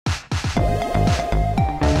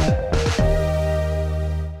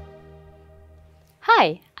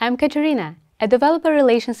Hi, I'm Kateryna, a developer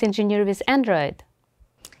relations engineer with Android.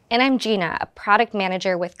 And I'm Gina, a product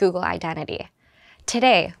manager with Google Identity.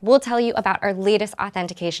 Today, we'll tell you about our latest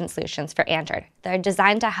authentication solutions for Android that are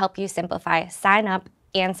designed to help you simplify sign up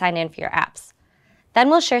and sign in for your apps. Then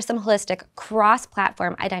we'll share some holistic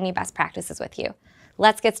cross-platform identity best practices with you.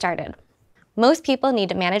 Let's get started. Most people need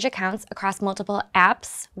to manage accounts across multiple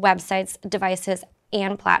apps, websites, devices,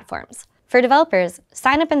 and platforms. For developers,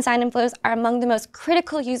 sign-up and sign-in flows are among the most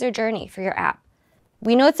critical user journey for your app.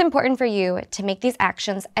 We know it's important for you to make these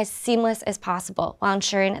actions as seamless as possible while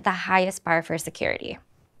ensuring the highest bar for security.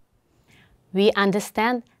 We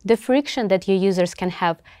understand the friction that your users can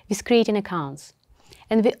have with creating accounts.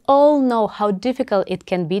 And we all know how difficult it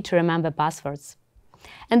can be to remember passwords.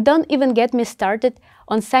 And don't even get me started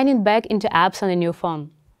on signing back into apps on a new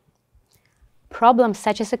phone. Problems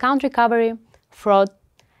such as account recovery, fraud,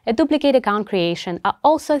 a duplicate account creation are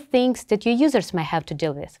also things that your users may have to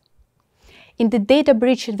deal with. In the data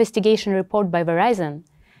breach investigation report by Verizon,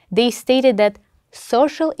 they stated that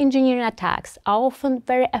social engineering attacks are often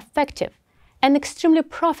very effective and extremely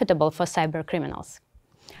profitable for cybercriminals.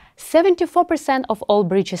 74% of all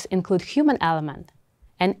breaches include human element,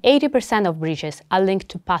 and 80% of breaches are linked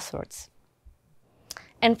to passwords.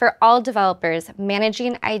 And for all developers,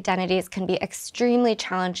 managing identities can be extremely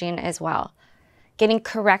challenging as well. Getting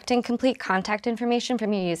correct and complete contact information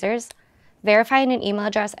from your users, verifying an email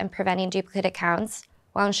address, and preventing duplicate accounts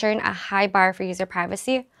while ensuring a high bar for user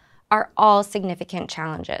privacy are all significant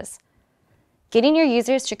challenges. Getting your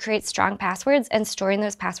users to create strong passwords and storing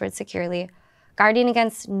those passwords securely, guarding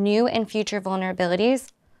against new and future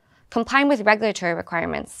vulnerabilities, complying with regulatory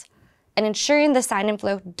requirements, and ensuring the sign-in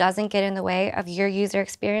flow doesn't get in the way of your user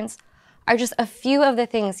experience are just a few of the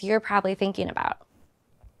things you're probably thinking about.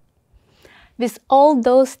 With all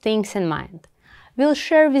those things in mind, we'll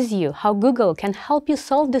share with you how Google can help you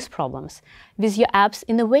solve these problems with your apps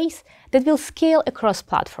in ways that will scale across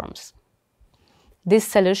platforms. These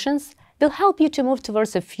solutions will help you to move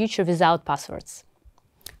towards a future without passwords.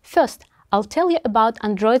 First, I'll tell you about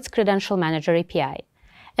Android's Credential Manager API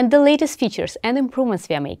and the latest features and improvements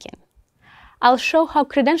we are making. I'll show how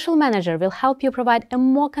Credential Manager will help you provide a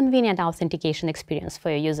more convenient authentication experience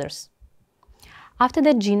for your users. After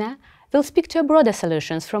that, Gina will speak to broader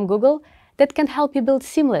solutions from Google that can help you build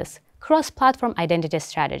seamless, cross-platform identity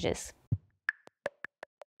strategies.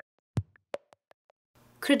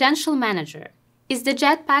 Credential Manager is the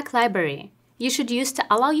Jetpack library you should use to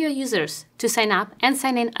allow your users to sign up and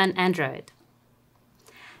sign in on Android.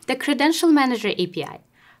 The Credential Manager API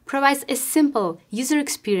provides a simple user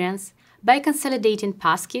experience by consolidating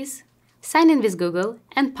passkeys, sign-in with Google,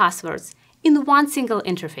 and passwords in one single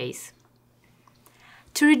interface.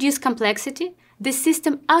 To reduce complexity, the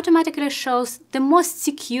system automatically shows the most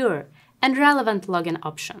secure and relevant login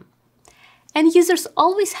option. And users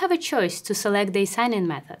always have a choice to select their sign-in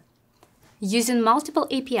method. Using multiple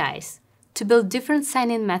APIs to build different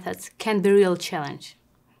sign-in methods can be a real challenge.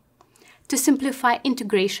 To simplify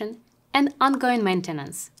integration and ongoing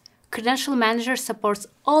maintenance, Credential Manager supports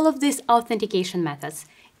all of these authentication methods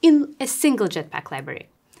in a single Jetpack library.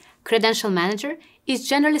 Credential Manager is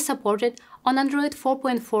generally supported on Android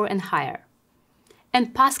 4.4 and higher,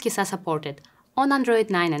 and Passkeys are supported on Android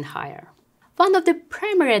 9 and higher. One of the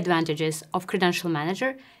primary advantages of Credential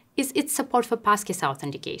Manager is its support for Passkeys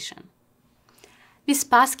authentication. With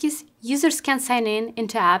Passkeys, users can sign in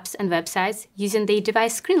into apps and websites using their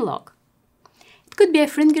device screen lock. It could be a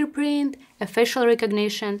fingerprint, a facial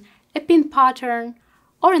recognition, a PIN pattern,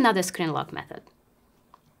 or another screen lock method.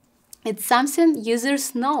 It's something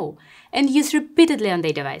users know and use repeatedly on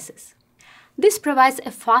their devices. This provides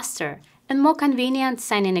a faster and more convenient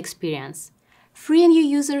sign-in experience, freeing your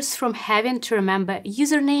users from having to remember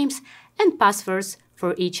usernames and passwords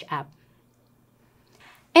for each app.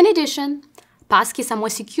 In addition, passkeys are more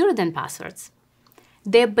secure than passwords.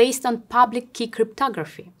 They are based on public key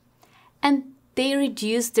cryptography, and they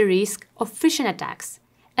reduce the risk of phishing attacks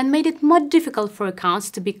and made it more difficult for accounts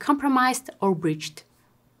to be compromised or breached.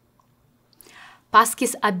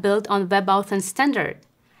 Passkeys are built on WebAuthn standard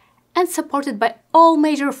and supported by all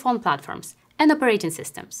major phone platforms and operating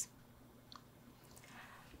systems.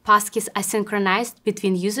 Passkeys are synchronized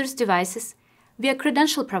between users' devices via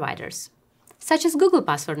credential providers, such as Google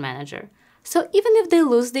Password Manager, so even if they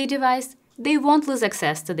lose their device, they won't lose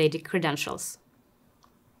access to their credentials.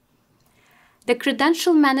 The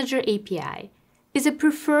Credential Manager API is a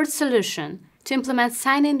preferred solution to implement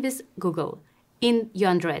sign-in with Google in your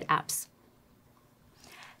Android apps.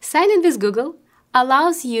 Sign-in with Google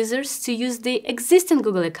allows users to use the existing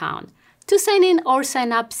Google account to sign in or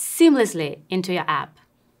sign up seamlessly into your app.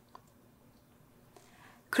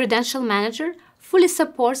 Credential Manager fully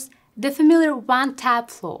supports the familiar one-tap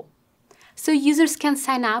flow, so users can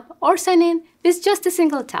sign up or sign in with just a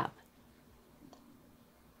single tap.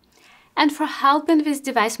 And for helping with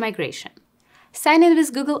device migration, Sign In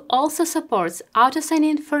with Google also supports auto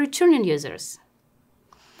sign-in for returning users.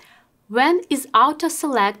 When is auto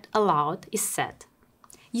select allowed is set,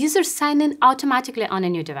 users sign in automatically on a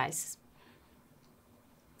new device.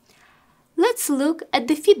 Let's look at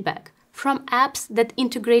the feedback from apps that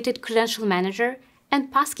integrated Credential Manager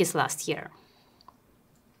and Passkeys last year.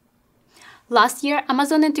 Last year,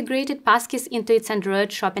 Amazon integrated Passkeys into its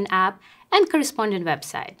Android shopping app and corresponding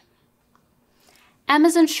website.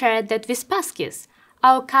 Amazon shared that with Passkeys,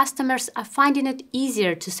 our customers are finding it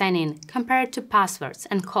easier to sign in compared to passwords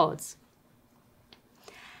and codes.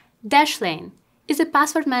 Dashlane is a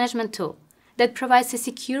password management tool that provides a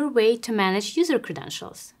secure way to manage user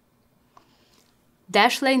credentials.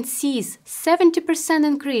 Dashlane sees 70%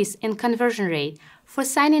 increase in conversion rate for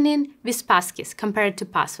signing in with Passkeys compared to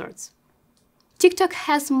passwords. TikTok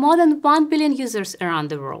has more than 1 billion users around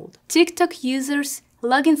the world. TikTok users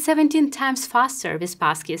log in 17 times faster with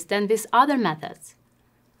Passkeys than with other methods.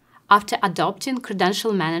 After adopting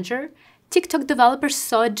Credential Manager, TikTok developers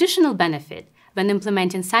saw additional benefit when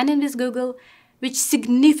implementing Sign-in with Google, which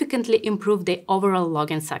significantly improved the overall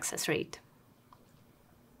login success rate.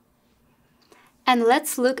 And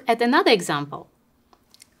let's look at another example.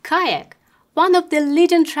 Kayak, one of the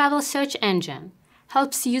leading travel search engines,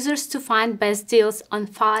 helps users to find best deals on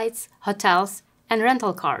flights, hotels, and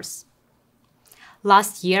rental cars.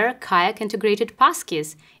 Last year, Kayak integrated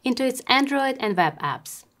Passkeys into its Android and web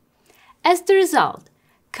apps. As the result,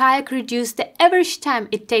 Kayak reduced the average time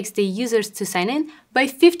it takes the users to sign in by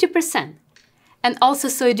 50% and also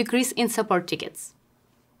saw a decrease in support tickets.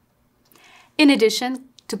 In addition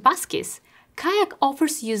to Passkeys, Kayak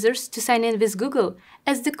offers users to sign in with Google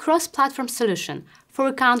as the cross-platform solution for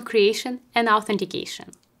account creation and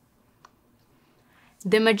authentication.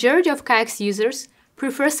 The majority of Kayak's users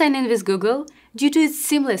prefer sign-in with Google due to its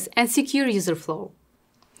seamless and secure user flow.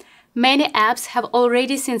 Many apps have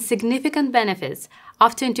already seen significant benefits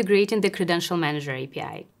after integrating the Credential Manager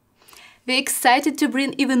API. We're excited to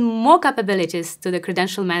bring even more capabilities to the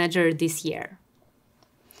Credential Manager this year.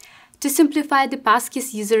 To simplify the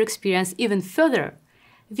Passkeys user experience even further,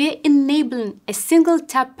 we're enabling a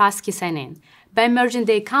single-tap Passkey sign-in by merging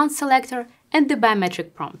the account selector and the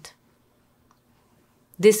biometric prompt.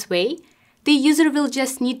 This way, the user will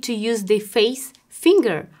just need to use the face,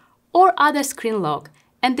 finger, or other screen lock,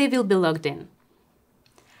 and they will be logged in.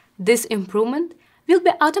 This improvement will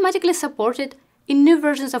be automatically supported in new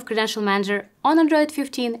versions of Credential Manager on Android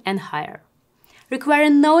 15 and higher,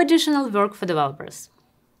 requiring no additional work for developers.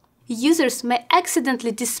 Users may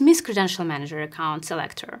accidentally dismiss Credential Manager account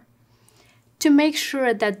selector. To make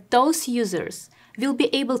sure that those users will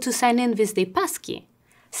be able to sign in with the passkey,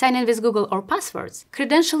 sign in with Google or passwords,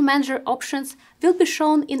 Credential Manager options will be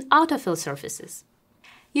shown in autofill surfaces.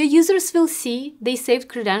 Your users will see they saved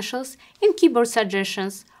credentials in keyboard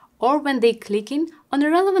suggestions or when they click in on a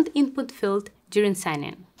relevant input field during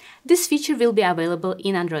sign-in. This feature will be available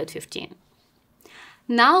in Android 15.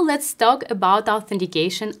 Now let's talk about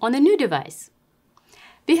authentication on a new device.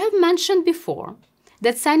 We have mentioned before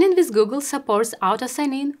that Sign-in with Google supports auto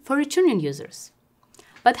sign-in for returning users.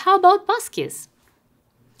 But how about Passkeys?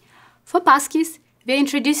 For Passkeys, we are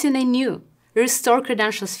introducing a new Restore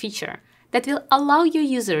Credentials feature that will allow your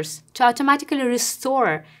users to automatically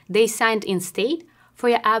restore their signed-in state for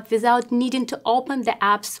your app without needing to open the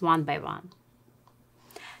apps one by one.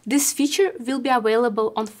 This feature will be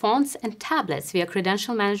available on phones and tablets via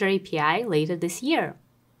Credential Manager API later this year.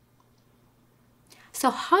 So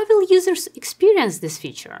how will users experience this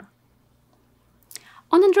feature?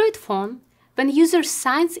 On Android phone, when a user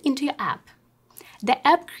signs into your app, the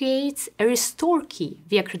app creates a restore key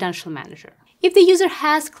via Credential Manager. If the user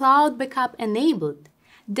has cloud backup enabled,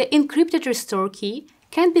 the encrypted restore key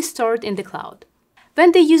can be stored in the cloud.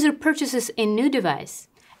 When the user purchases a new device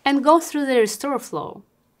and goes through the restore flow,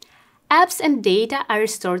 apps and data are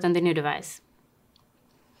restored on the new device.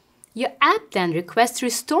 Your app then requests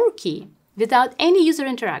restore key without any user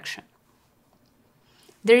interaction.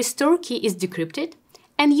 The restore key is decrypted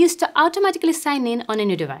and used to automatically sign in on a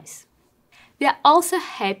new device. We are also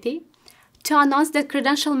happy to announce that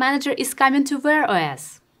Credential Manager is coming to Wear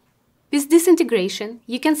OS. With this integration,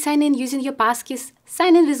 you can sign in using your passkeys,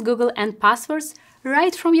 sign in with Google and passwords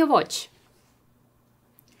right from your watch.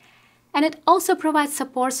 And it also provides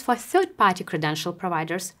support for third-party credential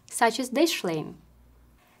providers such as Dashlane.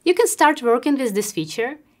 You can start working with this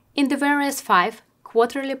feature in the Wear OS 5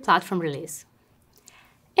 quarterly platform release.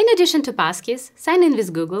 In addition to Passkeys, sign in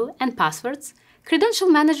with Google, and passwords, Credential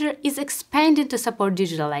Manager is expanding to support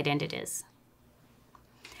digital identities.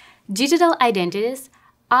 Digital identities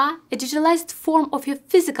are a digitalized form of your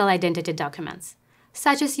physical identity documents,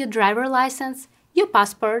 such as your driver license, your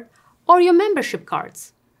passport, or your membership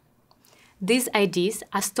cards. These IDs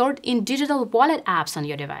are stored in digital wallet apps on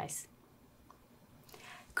your device.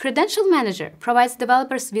 Credential Manager provides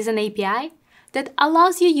developers with an API that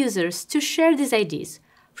allows your users to share these IDs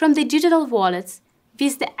from the digital wallets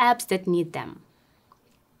with the apps that need them.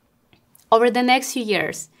 Over the next few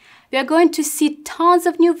years, we are going to see tons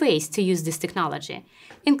of new ways to use this technology,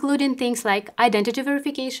 including things like identity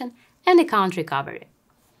verification and account recovery.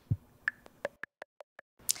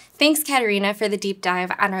 Thanks, Kateryna, for the deep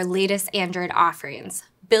dive on our latest Android offerings.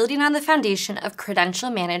 Building on the foundation of Credential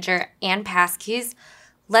Manager and Passkeys,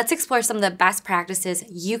 let's explore some of the best practices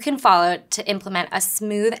you can follow to implement a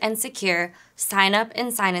smooth and secure sign-up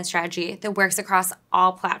and sign-in strategy that works across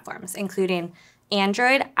all platforms, including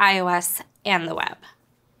Android, iOS, and the web.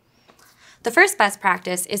 The first best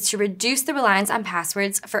practice is to reduce the reliance on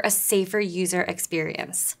passwords for a safer user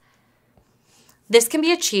experience. This can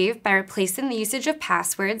be achieved by replacing the usage of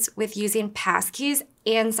passwords with using Passkeys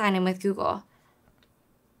and Sign In with Google.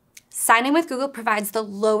 Sign In with Google provides the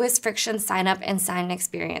lowest friction sign-up and sign-in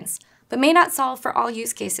experience, but may not solve for all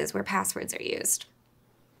use cases where passwords are used.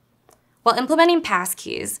 While implementing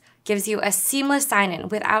Passkeys gives you a seamless sign-in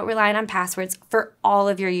without relying on passwords for all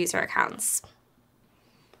of your user accounts.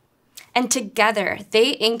 And together, they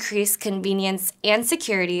increase convenience and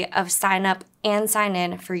security of sign-up and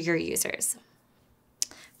sign-in for your users.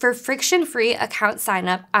 For friction-free account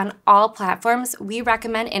sign-up on all platforms, we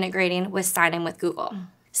recommend integrating with Sign In with Google.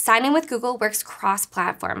 Sign In with Google works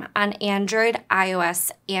cross-platform on Android,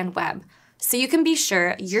 iOS, and web, so you can be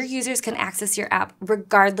sure your users can access your app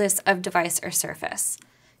regardless of device or surface.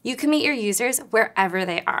 You can meet your users wherever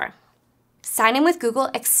they are. Sign In with Google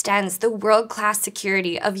extends the world-class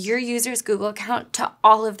security of your user's Google account to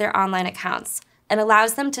all of their online accounts and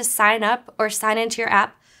allows them to sign up or sign into your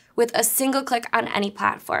app with a single click on any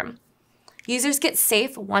platform. Users get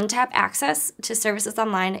safe one-tap access to services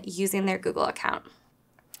online using their Google account.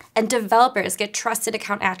 And developers get trusted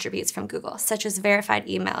account attributes from Google, such as verified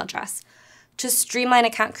email address, to streamline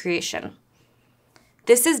account creation.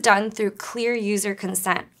 This is done through clear user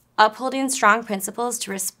consent, upholding strong principles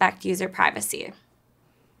to respect user privacy.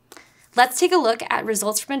 Let's take a look at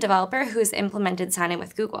results from a developer who has implemented Sign In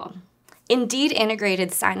with Google. Indeed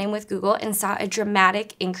integrated Sign In with Google and saw a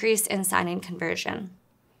dramatic increase in sign-in conversion.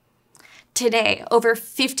 Today, over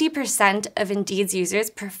 50% of Indeed's users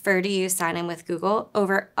prefer to use Sign In with Google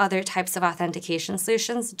over other types of authentication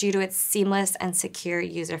solutions due to its seamless and secure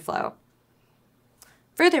user flow.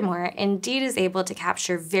 Furthermore, Indeed is able to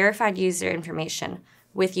capture verified user information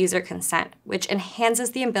with user consent, which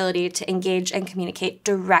enhances the ability to engage and communicate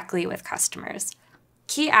directly with customers.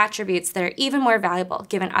 Key attributes that are even more valuable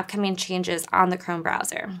given upcoming changes on the Chrome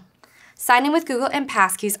browser. Sign In with Google and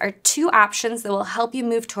Passkeys are two options that will help you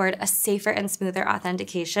move toward a safer and smoother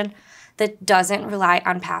authentication that doesn't rely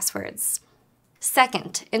on passwords.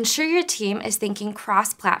 Second, ensure your team is thinking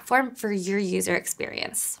cross-platform for your user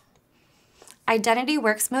experience. Identity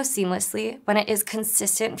works most seamlessly when it is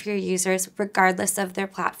consistent for your users regardless of their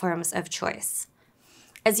platforms of choice.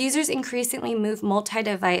 As users increasingly move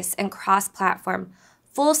multi-device and cross-platform,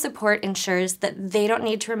 full support ensures that they don't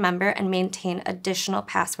need to remember and maintain additional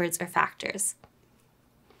passwords or factors.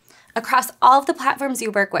 Across all of the platforms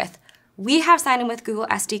you work with, we have Sign In with Google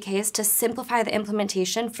SDKs to simplify the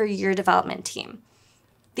implementation for your development team.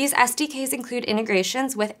 These SDKs include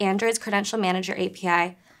integrations with Android's Credential Manager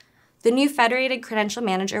API, the new federated Credential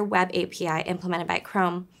Manager web API implemented by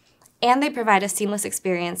Chrome, and they provide a seamless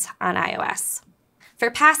experience on iOS. For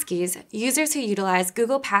Passkeys, users who utilize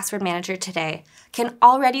Google Password Manager today can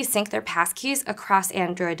already sync their passkeys across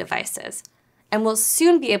Android devices, and will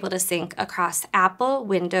soon be able to sync across Apple,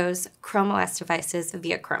 Windows, Chrome OS devices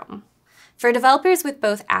via Chrome. For developers with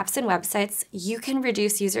both apps and websites, you can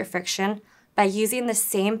reduce user friction by using the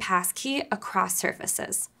same passkey across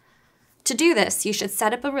surfaces. To do this, you should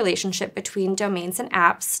set up a relationship between domains and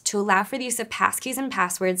apps to allow for the use of passkeys and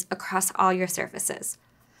passwords across all your surfaces.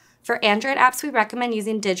 For Android apps, we recommend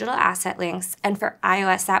using digital asset links, and for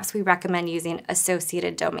iOS apps, we recommend using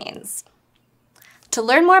associated domains. To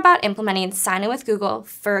learn more about implementing Sign In with Google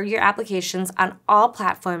for your applications on all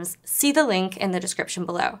platforms, see the link in the description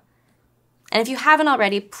below. And if you haven't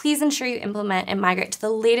already, please ensure you implement and migrate to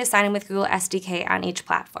the latest Sign In with Google SDK on each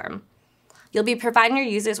platform. You'll be providing your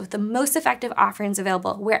users with the most effective offerings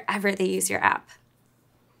available wherever they use your app.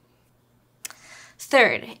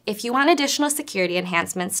 Third, if you want additional security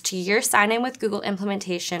enhancements to your sign-in with Google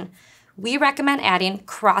implementation, we recommend adding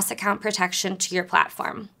cross-account protection to your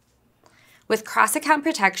platform. With cross-account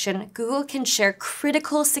protection, Google can share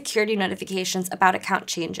critical security notifications about account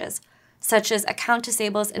changes, such as account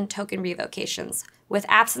disables and token revocations, with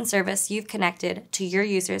apps and service you've connected to your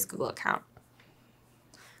user's Google account.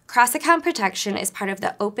 Cross-account protection is part of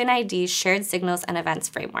the OpenID Shared Signals and Events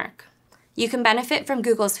framework. You can benefit from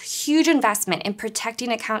Google's huge investment in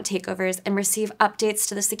protecting account takeovers and receive updates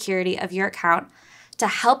to the security of your account to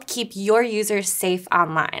help keep your users safe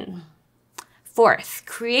online. Fourth,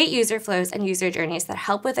 create user flows and user journeys that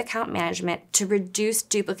help with account management to reduce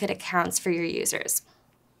duplicate accounts for your users.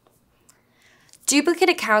 Duplicate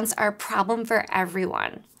accounts are a problem for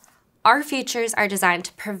everyone. Our features are designed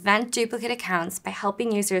to prevent duplicate accounts by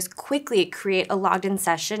helping users quickly create a logged-in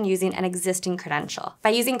session using an existing credential. By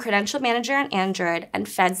using Credential Manager on Android and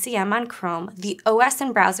FedCM on Chrome, the OS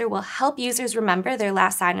and browser will help users remember their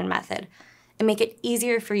last sign-in method and make it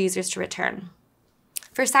easier for users to return.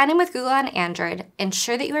 For sign-in with Google on Android,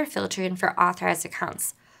 ensure that you are filtering for authorized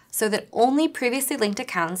accounts so that only previously linked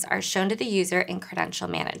accounts are shown to the user in Credential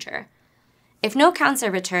Manager. If no accounts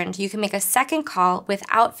are returned, you can make a second call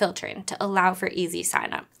without filtering to allow for easy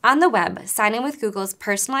sign-up. On the web, sign in with Google's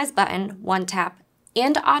personalized button, one tap,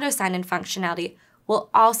 and auto sign-in functionality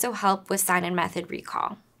will also help with sign-in method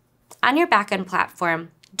recall. On your backend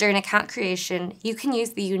platform, during account creation, you can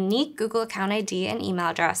use the unique Google account ID and email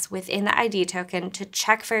address within the ID token to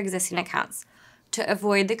check for existing accounts to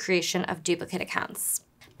avoid the creation of duplicate accounts.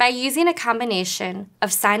 By using a combination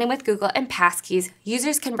of sign-in with Google and Passkeys,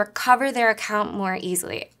 users can recover their account more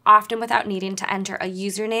easily, often without needing to enter a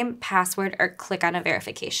username, password, or click on a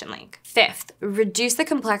verification link. Fifth, reduce the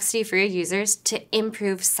complexity for your users to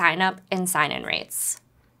improve sign-up and sign-in rates.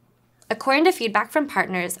 According to feedback from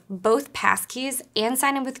partners, both Passkeys and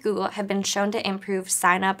sign-in with Google have been shown to improve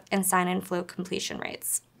sign-up and sign-in flow completion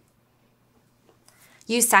rates.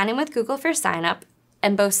 Use sign-in with Google for sign-up,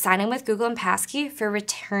 and both sign-in with Google and Passkey for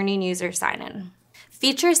returning user sign-in.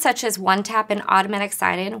 Features such as one-tap and automatic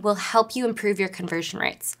sign-in will help you improve your conversion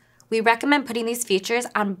rates. We recommend putting these features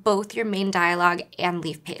on both your main dialog and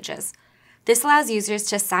leaf pages. This allows users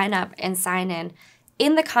to sign up and sign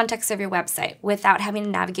in the context of your website without having to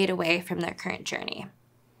navigate away from their current journey.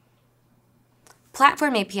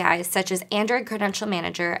 Platform APIs such as Android Credential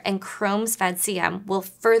Manager and Chrome's FedCM will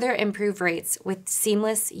further improve rates with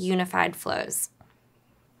seamless, unified flows.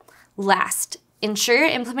 Last, ensure your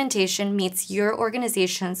implementation meets your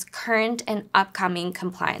organization's current and upcoming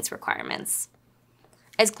compliance requirements.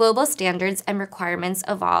 As global standards and requirements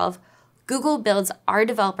evolve, Google builds our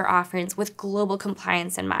developer offerings with global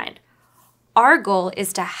compliance in mind. Our goal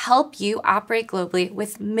is to help you operate globally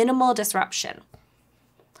with minimal disruption.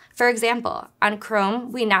 For example, on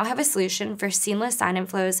Chrome, we now have a solution for seamless sign-in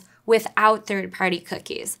flows without third-party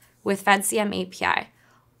cookies with FedCM API,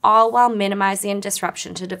 all while minimizing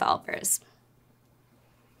disruption to developers.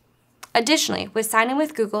 Additionally, with sign-in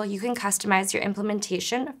with Google, you can customize your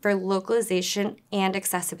implementation for localization and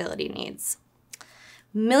accessibility needs.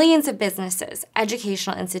 Millions of businesses,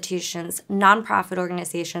 educational institutions, nonprofit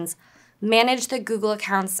organizations manage the Google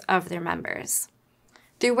accounts of their members.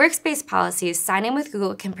 Through workspace policies, sign-in with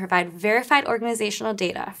Google can provide verified organizational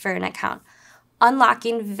data for an account,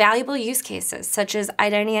 unlocking valuable use cases such as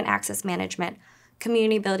identity and access management,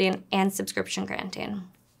 community building, and subscription granting.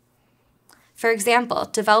 For example,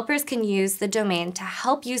 developers can use the domain to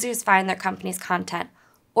help users find their company's content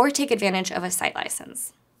or take advantage of a site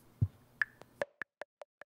license.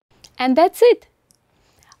 And that's it.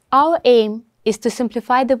 Our aim is to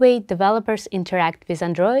simplify the way developers interact with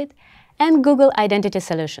Android and Google Identity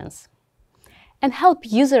solutions, and help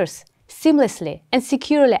users seamlessly and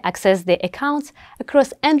securely access their accounts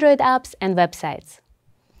across Android apps and websites.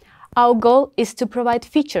 Our goal is to provide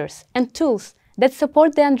features and tools that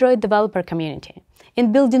support the Android developer community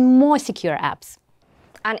in building more secure apps.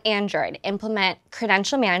 On Android, implement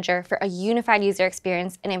Credential Manager for a unified user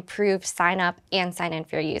experience and improve sign-up and sign-in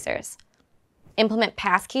for your users. Implement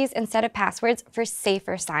passkeys instead of passwords for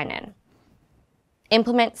safer sign-in.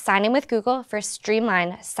 Implement sign-in with Google for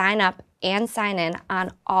streamlined sign-up and sign-in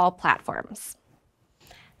on all platforms.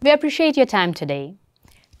 We appreciate your time today.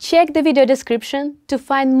 Check the video description to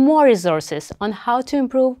find more resources on how to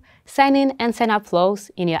improve sign-in and sign-up flows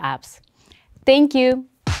in your apps. Thank you!